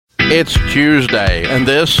It's Tuesday, and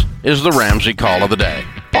this is the Ramsey Call of the Day,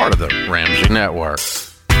 part of the Ramsey Network.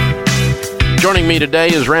 Joining me today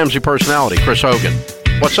is Ramsey personality, Chris Hogan.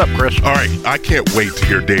 What's up, Chris? All right, I can't wait to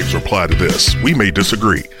hear Dave's reply to this. We may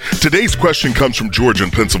disagree. Today's question comes from George in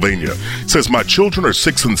Pennsylvania. It says, my children are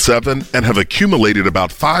 6 and 7 and have accumulated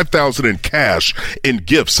about $5,000 in cash in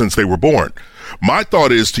gifts since they were born. My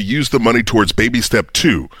thought is to use the money towards baby step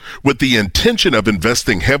 2 with the intention of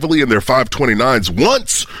investing heavily in their 529s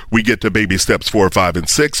once we get to baby steps 4, 5, and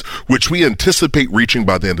 6, which we anticipate reaching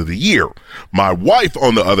by the end of the year. My wife,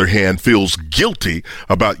 on the other hand, feels guilty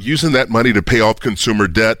about using that money to pay off consumer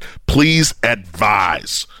debt. Please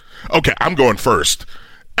advise. Okay, I'm going first.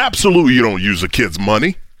 Absolutely, you don't use a kid's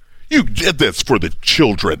money. You did this for the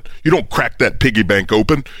children. You don't crack that piggy bank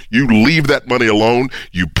open. You leave that money alone.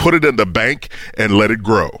 You put it in the bank and let it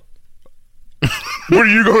grow. What are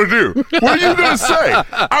you going to do? What are you going to say?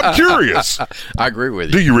 I'm curious. I agree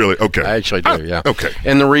with you. Do you really? Okay. I actually do, yeah. Okay.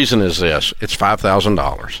 And the reason is this. It's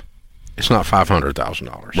 $5,000. It's not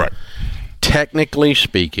 $500,000. Right. Technically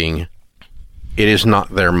speaking, it is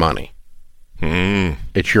not their money.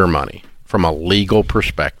 It's your money from a legal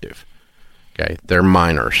perspective. Okay. They're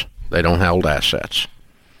minors. They don't hold assets.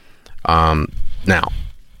 And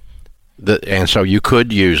so you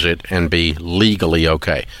could use it and be legally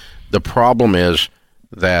okay. The problem is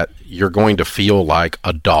that you're going to feel like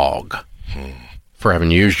a dog for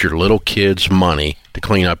having used your little kid's money to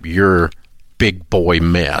clean up your big boy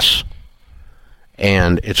mess.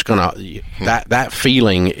 And it's going to, that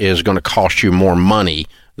feeling is going to cost you more money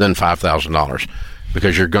than $5,000.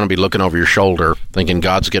 Because you're going to be looking over your shoulder thinking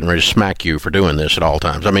God's getting ready to smack you for doing this at all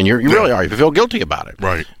times. I mean, you really are. You feel guilty about it.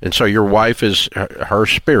 Right. And so your wife her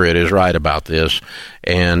spirit is right about this,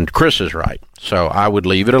 and Chris is right. So I would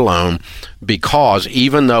leave it alone because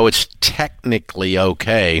even though it's technically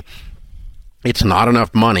okay, it's not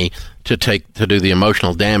enough money to do the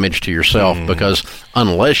emotional damage to yourself because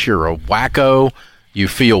unless you're a wacko, you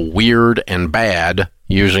feel weird and bad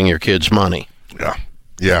using your kid's money. Yeah.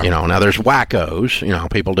 Yeah. You know, now there's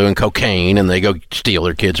wackos, people doing cocaine and they go steal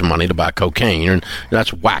their kids' money to buy cocaine, and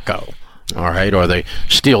that's wacko, all right? Or they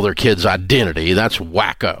steal their kids' identity, that's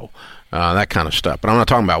wacko, that kind of stuff. But I'm not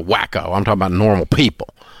talking about wacko, I'm talking about normal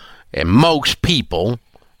people. And most people,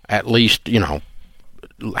 at least,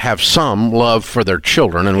 have some love for their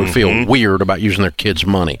children and would feel weird about using their kids'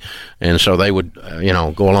 money. And so they would,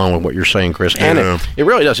 go along with what you're saying, Chris. And it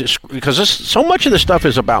really does. It's because so much of this stuff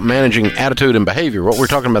is about managing attitude and behavior, what we're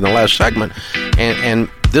talking about in the last segment.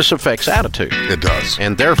 And this affects attitude. It does.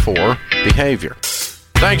 And therefore, behavior.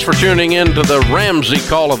 Thanks for tuning in to the Ramsey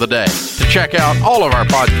Call of the Day. To check out all of our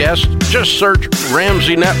podcasts, just search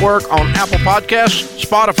Ramsey Network on Apple Podcasts,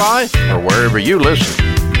 Spotify, or wherever you listen.